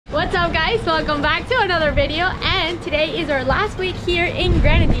What's up guys, welcome back to another video, and today is our last week here in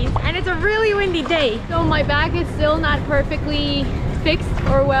Grenadines and it's a really windy day. So my back is still not perfectly fixed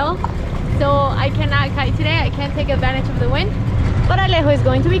or well, so I cannot kite today. I can't take advantage of the wind, but Alejo is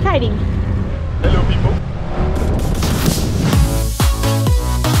going to be kiting. Hello people.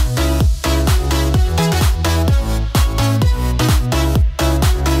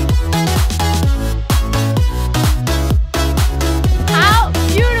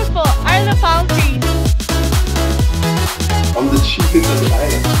 I'm the cheapest on the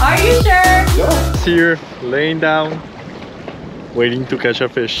island. Are you sure? Yeah. It's here, laying down, waiting to catch a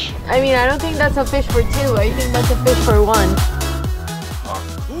fish. I mean, I don't think that's a fish for two. I think that's a fish for one.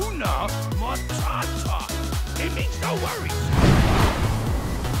 Hakuna Matata. It means no worries.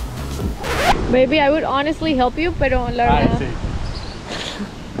 Baby, I would honestly help you, pero la verdad.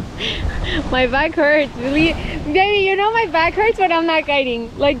 My back hurts, really. Baby, you know my back hurts when I'm not kiting.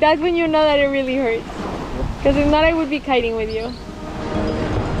 Like, that's when you know that it really hurts. Because if not, I would be kiting with you.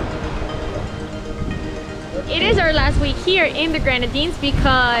 It is our last week here in the Grenadines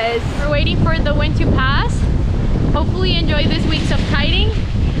because we're waiting for the wind to pass. Hopefully enjoy this week's of kiting.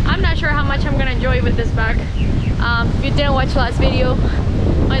 I'm not sure how much I'm gonna enjoy with this back. If you didn't watch last video,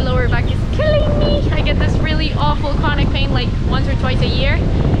 my lower back is killing me. I get this really awful chronic pain like once or twice a year.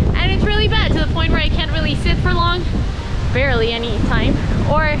 And it's really bad to the point where I can't really sit for long, barely any time,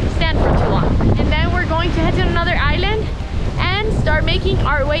 or stand for too long. And then we're going to head to another island and start making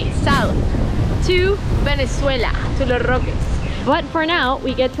our way south to Venezuela, to Los Roques. But for now,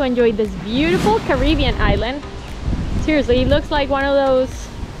 we get to enjoy this beautiful Caribbean island. Seriously, it looks like one of those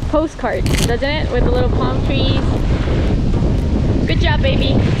postcards, doesn't it? With the little palm trees. Good job,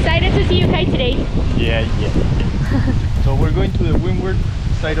 baby. Excited to see you kite today. Yeah. So we're going to the windward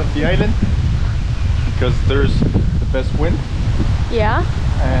side of the island because there's the best wind. Yeah.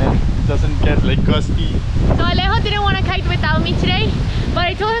 And it doesn't get like gusty. So Alejo didn't want to kite without me today, but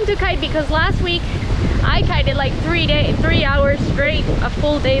I told him to kite because last week I kited like 3 hours straight, a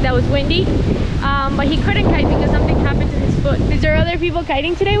full day that was windy. But he couldn't kite because something happened to his foot. Is there other people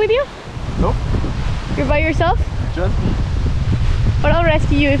kiting today with you? No. You're by yourself? Just me. But I'll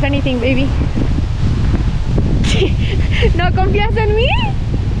rescue you if anything, baby. ¿No confías en mí?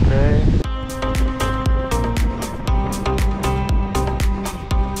 Okay.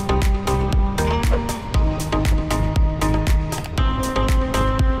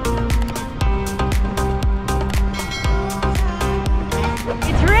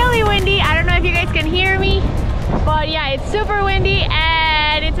 It's really windy. I don't know if you guys can hear me, but yeah, it's super windy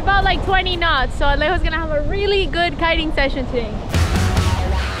and it's about like 20 knots. So Alejo's gonna have a really good kiting session today.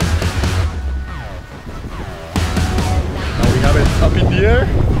 Now we have it up in the air.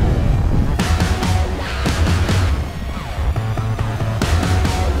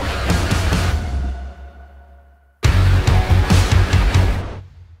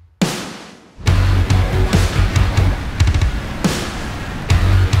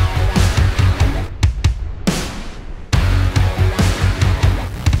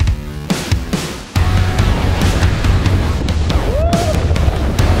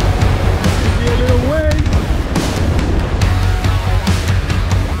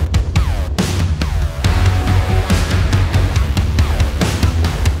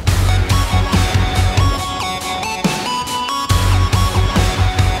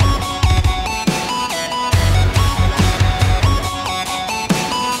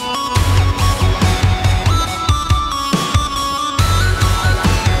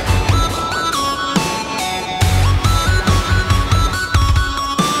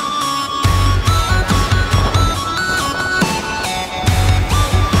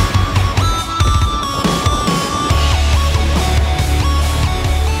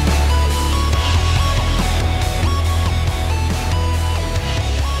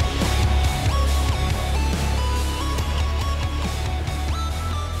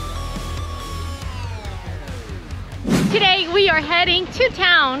 Today we are heading to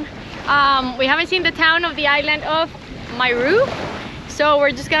town. We haven't seen the town of the island of Mayru, so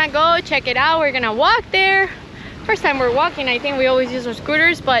we're just gonna go check it out. We're gonna walk there. First time we're walking. I think we always use our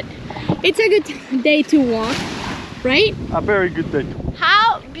scooters, but it's a good day to walk, right? A very good day.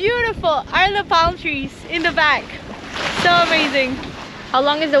 How beautiful are the palm trees in the back? So amazing. How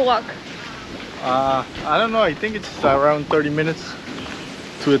long is the walk? I don't know, I think it's around 30 minutes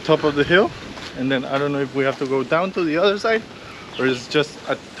to the top of the hill. And then I don't know if we have to go down to the other side or it's just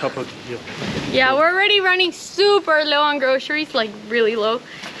at the top of the hill. Yeah, we're already running super low on groceries, like really low.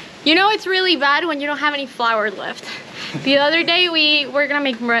 You know, it's really bad when you don't have any flour left. The other day we were gonna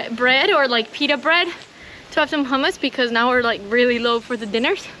make bread or like pita bread to have some hummus because now we're like really low for the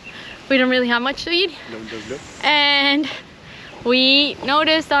dinners. We don't really have much to eat. And we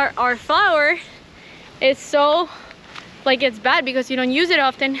noticed our flour is so, like, it's bad because you don't use it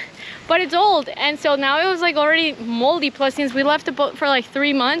often, but it's old. And so now it was like already moldy. Plus, since we left the boat for like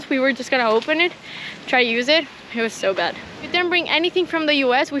 3 months, we were just gonna open it, try to use it. It was so bad. We didn't bring anything from the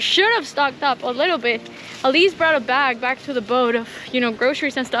US. We should have stocked up a little bit. At least brought a bag back to the boat of, you know,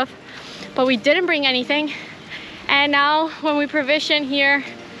 groceries and stuff. But we didn't bring anything. And now when we provision here,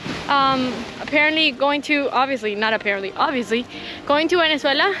 apparently going to, obviously going to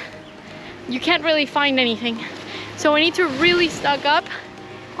Venezuela, you can't really find anything. So we need to really stock up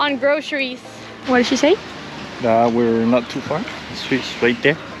on groceries. What did she say? We're not too far. The street's right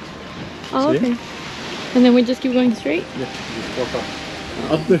there. Oh, okay. And then we just keep going straight? Yeah, just walk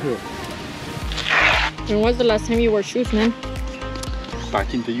up the hill. When was the last time you wore shoes, man?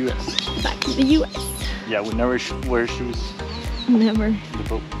 Back in the US. Back in the US. Yeah, we never wear shoes. Never. In the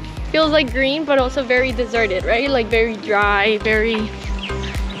boat. Feels like green, but also very deserted, right? Like very dry, very...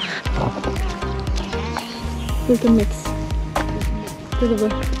 There's a mix. Because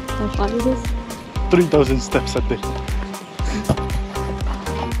of how hot it is. 3,000 steps a day.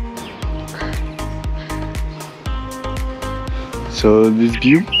 So this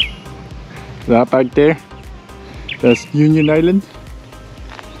view, that back there, that's Union Island.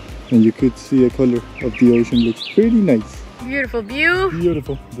 And you could see the color of the ocean. Looks pretty nice. Beautiful view.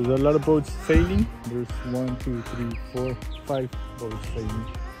 Beautiful. There's a lot of boats sailing. There's 1, 2, 3, 4, 5 boats sailing.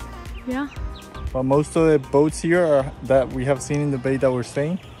 Yeah. But most of the boats here that we have seen in the bay that we're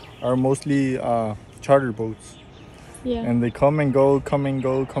staying are mostly charter boats. Yeah. And they come and go, come and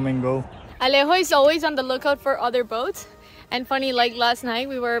go, come and go. Alejo is always on the lookout for other boats. And funny, like last night,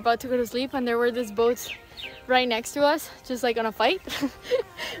 we were about to go to sleep and there were these boats right next to us, just like on a fight,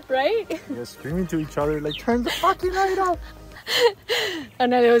 right? Yeah, screaming to each other like, turn the fucking light off.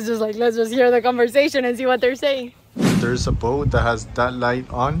 And then it was just like, let's just hear the conversation and see what they're saying. There's a boat that has that light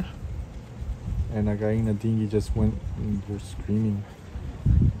on, and a guy in a dinghy just went and they're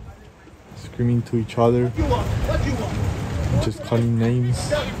screaming to each other. What you want? Just calling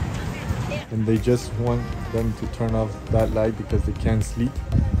names. And they just want them to turn off that light because they can't sleep.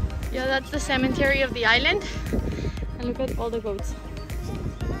 Yeah, that's the cemetery of the island. And look at all the boats.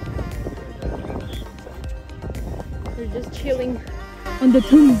 They're just chilling on the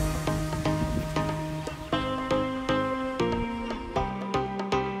tomb.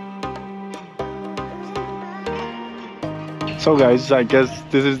 So guys, I guess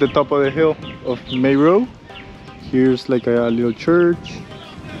this is the top of the hill of Mayrow. Here's like a little church,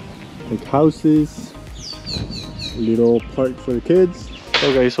 like houses, a little park for the kids.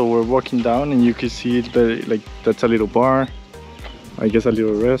 Okay, so we're walking down and you can see it's very, like, that's a little bar, I guess a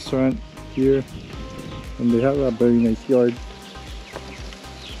little restaurant here, and they have a very nice yard.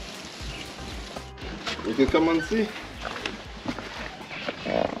 You can come and see.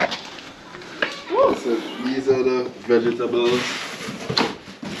 So these are the vegetables.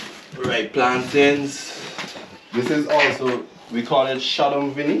 Right, plantains. This is also, we call it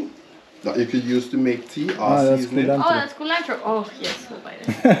shadum vinny, that you could use to make tea or seasoning. Oh, that's culantro. Oh, yes, we'll buy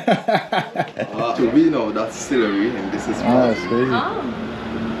it. So we know that's celery and this is that's crazy. Oh.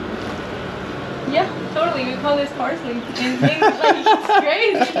 Yeah, totally. We call this parsley. And things like,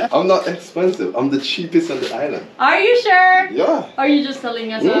 it's crazy. I'm not expensive. I'm the cheapest on the island. Are you sure? Yeah. Or are you just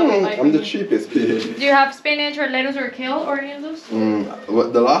telling us? I'm the cheapest. Do you have spinach or lettuce or kale or any of those? Well,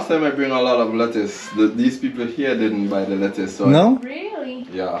 the last time I bring a lot of lettuce, these people here didn't buy the lettuce. So no? Really?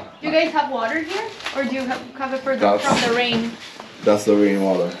 Yeah. Do you guys have water here? Or do you have it from the rain? That's the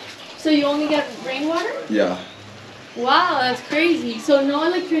rainwater. So you only get rainwater? Yeah. Wow, that's crazy. So no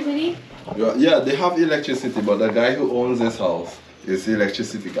electricity? Yeah, they have electricity, but the guy who owns this house, his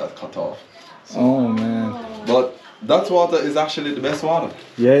electricity got cut off. So, oh man. But that water is actually the best water.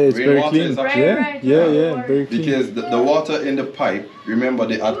 Yeah, it's very clean. Right, Yeah, very clean. Because the water in the pipe, remember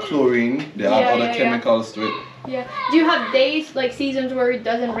they add chlorine, they add other chemicals to it. Yeah. Do you have days, like seasons where it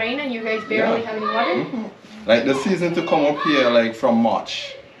doesn't rain and you guys barely have any water? Like the season to come up here, like from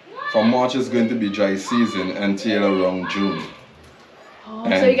March. From March is going to be dry season until around June. Oh,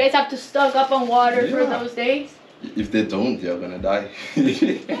 so you guys have to stock up on water for those days? If they don't, they're gonna die.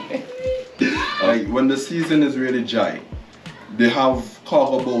 Like when the season is really dry, they have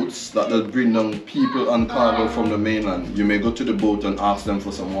cargo boats that will bring down people and cargo from the mainland. You may go to the boat and ask them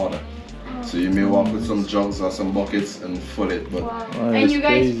for some water. So you may walk with some jugs or some buckets and fill it. But and you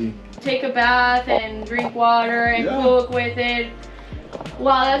guys take a bath and drink water and cook with it.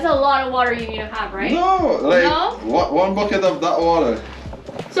 Wow, that's a lot of water you need to have, right? No, like one bucket of that water.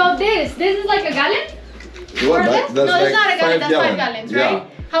 So this is like a gallon? What, no, it's not a gallon, that's 5 gallons, right?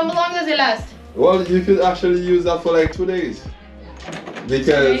 How long does it last? Well, you could actually use that for like 2 days.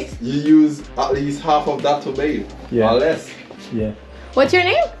 Because you use at least half of that to bathe. Yeah. Or less. Yeah. What's your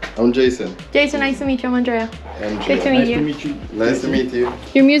name? I'm Jason. Jason, nice to meet you. I'm Andrea. Andrea. Good to meet you. Nice to meet you.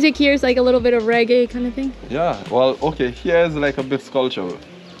 Your music here is like a little bit of reggae kind of thing? Yeah, well, okay, here's like a mixed culture.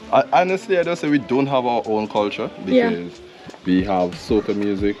 Honestly, I don't say we don't have our own culture because we have soca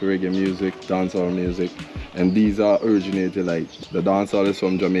music, reggae music, dancehall music, and these are originated like the dancehall is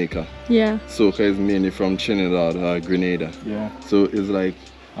from Jamaica. Yeah. Soca is mainly from Trinidad, Grenada. Yeah. So it's like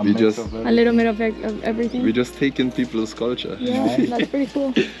we just A little bit of everything? we're just taking people's culture. Yeah, that's pretty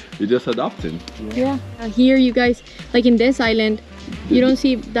cool. We're just adapting. Yeah. Here you guys, like in this island, you don't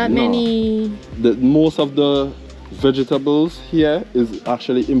see that many... Most of the vegetables here is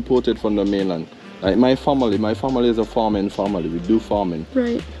actually imported from the mainland. Like my family is a farming family. We do farming.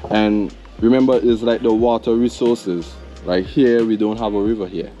 Right. And remember, it's like the water resources. Like here, we don't have a river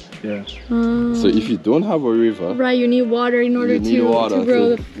here. Yeah. So if you don't have a river, Right, you need water in order to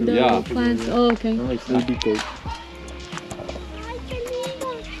grow the plants. Oh, okay. Nice, really cool.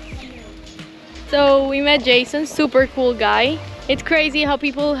 So we met Jason, super cool guy. It's crazy how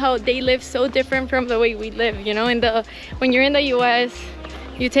they live so different from the way we live, you know? When you're in the US,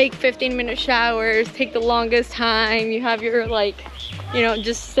 you take 15-minute showers, take the longest time, you have your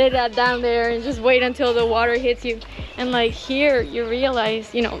just sit down there and just wait until the water hits you. And like here, you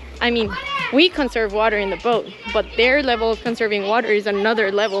realize, we conserve water in the boat, but their level of conserving water is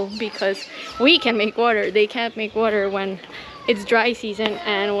another level because we can make water. They can't make water when it's dry season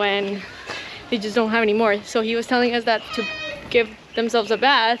and when they just don't have any more. So he was telling us that to give themselves a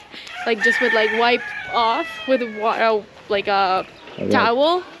bath, just would wipe off with water, like a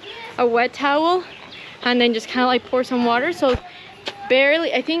towel, a wet towel, and then just kind of pour some water. So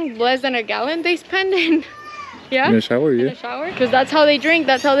barely, I think less than a gallon they spend in in a shower. In a shower, because that's how they drink,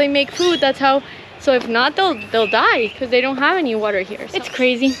 that's how they make food, that's how. So if not, they'll die because they don't have any water here. So it's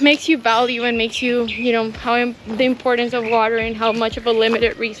crazy. Makes you value and makes you, the importance of water and how much of a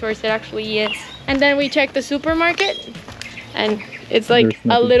limited resource it actually is. And then we checked the supermarket and it's like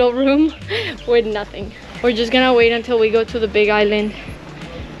a little room with nothing. We're just gonna wait until we go to the big island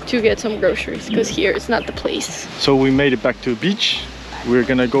to get some groceries because here it's not the place. So we made it back to the beach. We're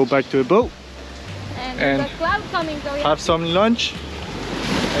gonna go back to the boat and there's a cloud coming, so have some lunch.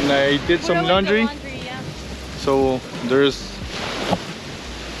 And I did some laundry. So there's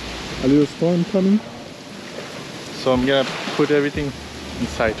a little storm coming. So I'm gonna put everything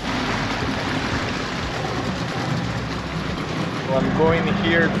inside. So I'm going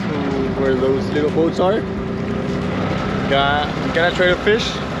here to where those little boats are. I'm gonna try to fish,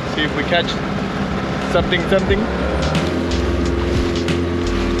 see if we catch something.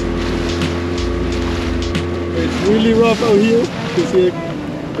 It's really rough out here. You can see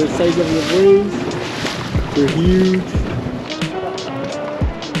the size of the waves. They're huge.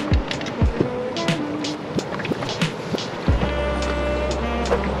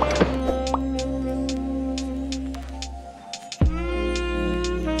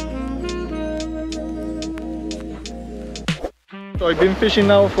 So I've been fishing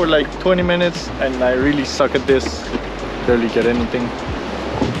now for like 20 minutes and I really suck at this. Barely get anything.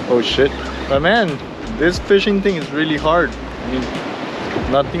 Oh shit. But man, this fishing thing is really hard. I mean,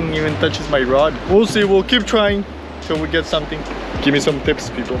 nothing even touches my rod. We'll see, we'll keep trying till we get something. Give me some tips,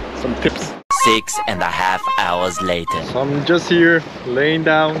 people, some tips. 6.5 hours later. So I'm just here, laying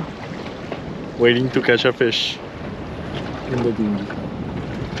down, waiting to catch a fish in the dinghy.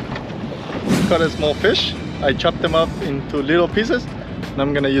 Caught a small fish. I chopped them up into little pieces. And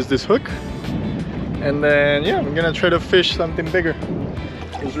I'm gonna use this hook. And then, yeah, I'm gonna try to fish something bigger.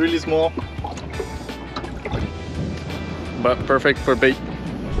 It's really small, but perfect for bait.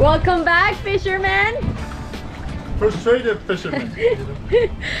 Welcome back, fisherman. Frustrated fisherman.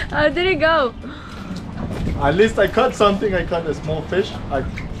 How did it go? At least I caught something. I caught a small fish. I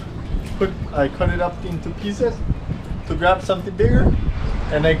cut it up into pieces to grab something bigger,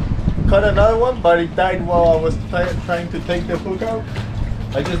 and I caught another one, but it died while I was trying to take the hook out.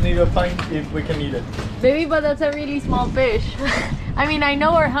 I just need to find if we can eat it. Baby, but that's a really small fish. I mean, I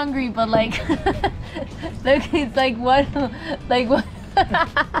know we're hungry, but like, look, it's like what? Like what?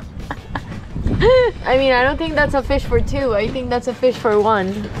 I mean, I don't think that's a fish for two. I think that's a fish for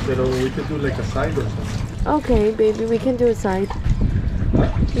one. So we could do like a side or something. Okay, baby, we can do a side.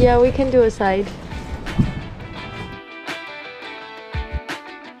 Yeah, we can do a side.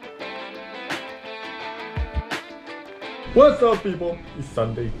 What's up, people? It's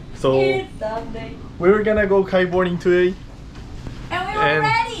Sunday. So It's Sunday. we were gonna go kiteboarding today. And we were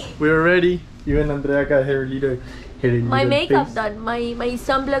ready. We were ready. Even Andrea got her little My makeup done. My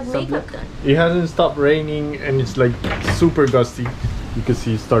sunblock makeup done. It hasn't stopped raining and it's like super gusty. You can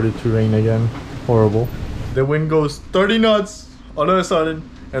see it started to rain again. Horrible. The wind goes 30 knots all of a sudden,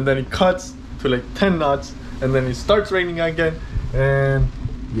 and then it cuts to like 10 knots, and then it starts raining again, and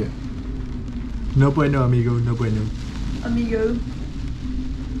yeah. No bueno, amigo. No bueno. Amigo.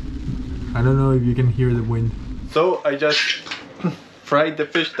 I don't know if you can hear the wind. So I just fried the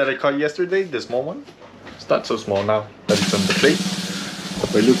fish that I caught yesterday, the small one. It's not so small now that it's on the plate,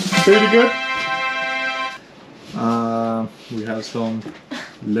 but it looks pretty good. We have some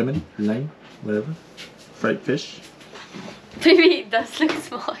lime, whatever, fried fish. Baby, it does look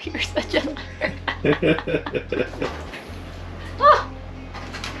small. You're such a liar.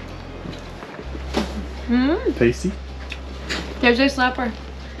 Tasty? There's a slapper,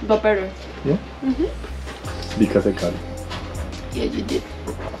 but better. Yeah? Because I got it. Yeah, you did.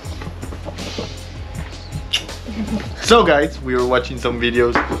 So guys, we were watching some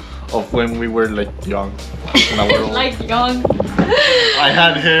videos of when we were like young. Like young. I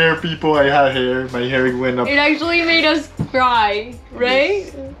had hair, people, I had hair. My hair went up. It actually made us cry, right?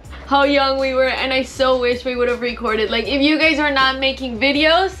 Yes. How young we were, and I so wish we would have recorded. Like, if you guys are not making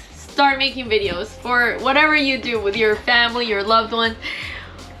videos, start making videos for whatever you do with your family, your loved ones,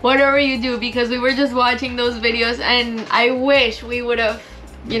 whatever you do, because we were just watching those videos and I wish we would have,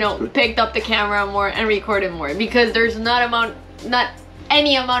 you know, picked up the camera more and recorded more, because there's not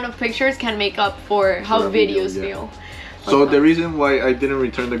any amount of pictures can make up for how videos feel. So the reason why I didn't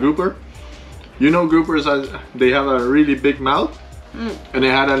return the grouper, you know, groupers, they have a really big mouth, and they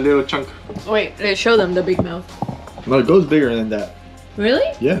had a little chunk. Wait, let's show them the big mouth. No, it goes bigger than that.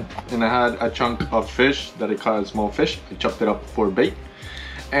 Really? Yeah. And I had a chunk of fish that I caught a small fish. I chopped it up for bait,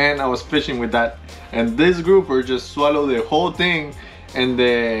 and I was fishing with that. And this grouper just swallowed the whole thing, and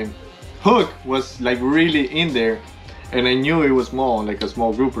the hook was like really in there. And I knew it was small, like a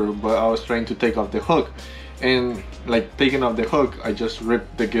small grouper, but I was trying to take off the hook. And like taking off the hook, I just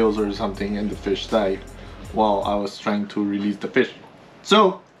ripped the gills or something, and the fish died while I was trying to release the fish.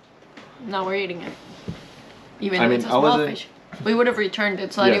 So now we're eating it. Even though it's a small fish. We would have returned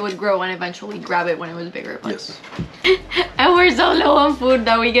it so that it would grow and eventually grab it when it was bigger. But. Yes. And we're so low on food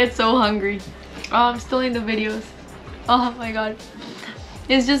that we get so hungry. Oh, I'm still in the videos. Oh my god.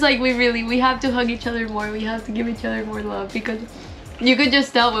 It's just like we have to hug each other more. We have to give each other more love, because you could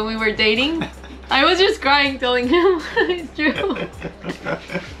just tell when we were dating. I was just crying telling him. It's true.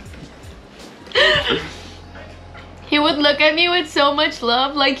 He would look at me with so much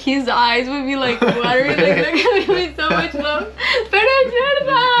love, like his eyes would be like watery, like look at me with so much love. Pero es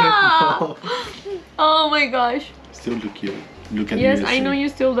verdad. Oh my gosh. Still look you. Look at me. Yes, I know you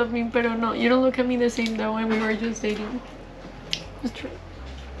still love me, pero no, you don't look at me the same that when we were just dating. It's true.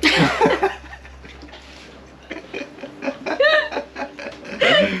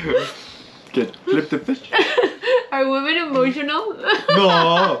 Good. Flip the fish. Are women emotional?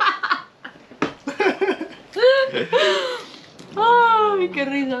 No. Ay, qué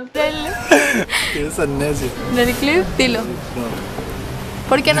risa. Eres tan necio. Del clip, dilo. No.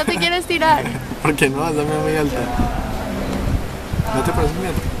 ¿Por qué no te quieres tirar? Porque no, dame muy alta. ¿No te parece muy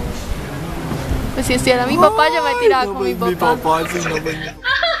alta? Pues si estuviera mi papá, yo me tiraba con mi papá. Mi papá, sí, no, pues no.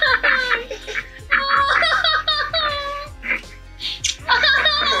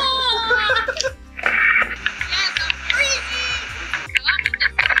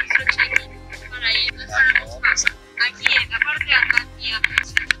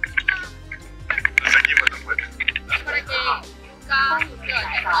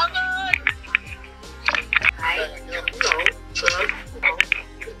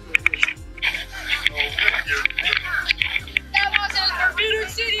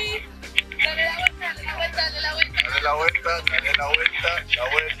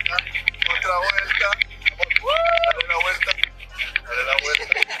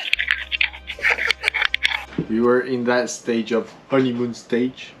 We were in that stage of honeymoon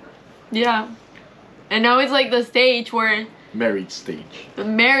stage. Yeah. And now it's like the stage where... Married stage. The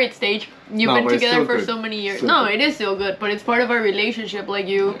married stage. You've been together for so many years. No, it is still good, but it's part of our relationship. Like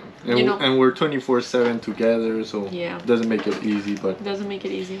you know. And we're 24/7 together, so yeah. It doesn't make it easy, but... It doesn't make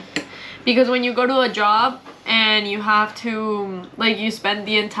it easy. Because when you go to a job and you have to, like, you spend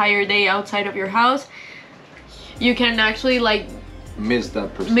the entire day outside of your house, you can actually, like... Miss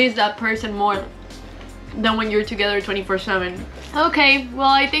that person more than when you're together 24/7. Okay, well,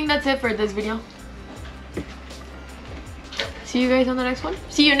 I think that's it for this video. See you guys on the next one.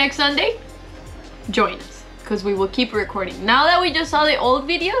 See you next Sunday. Join us, because we will keep recording. Now that we just saw the old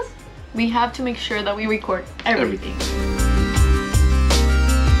videos, we have to make sure that we record everything.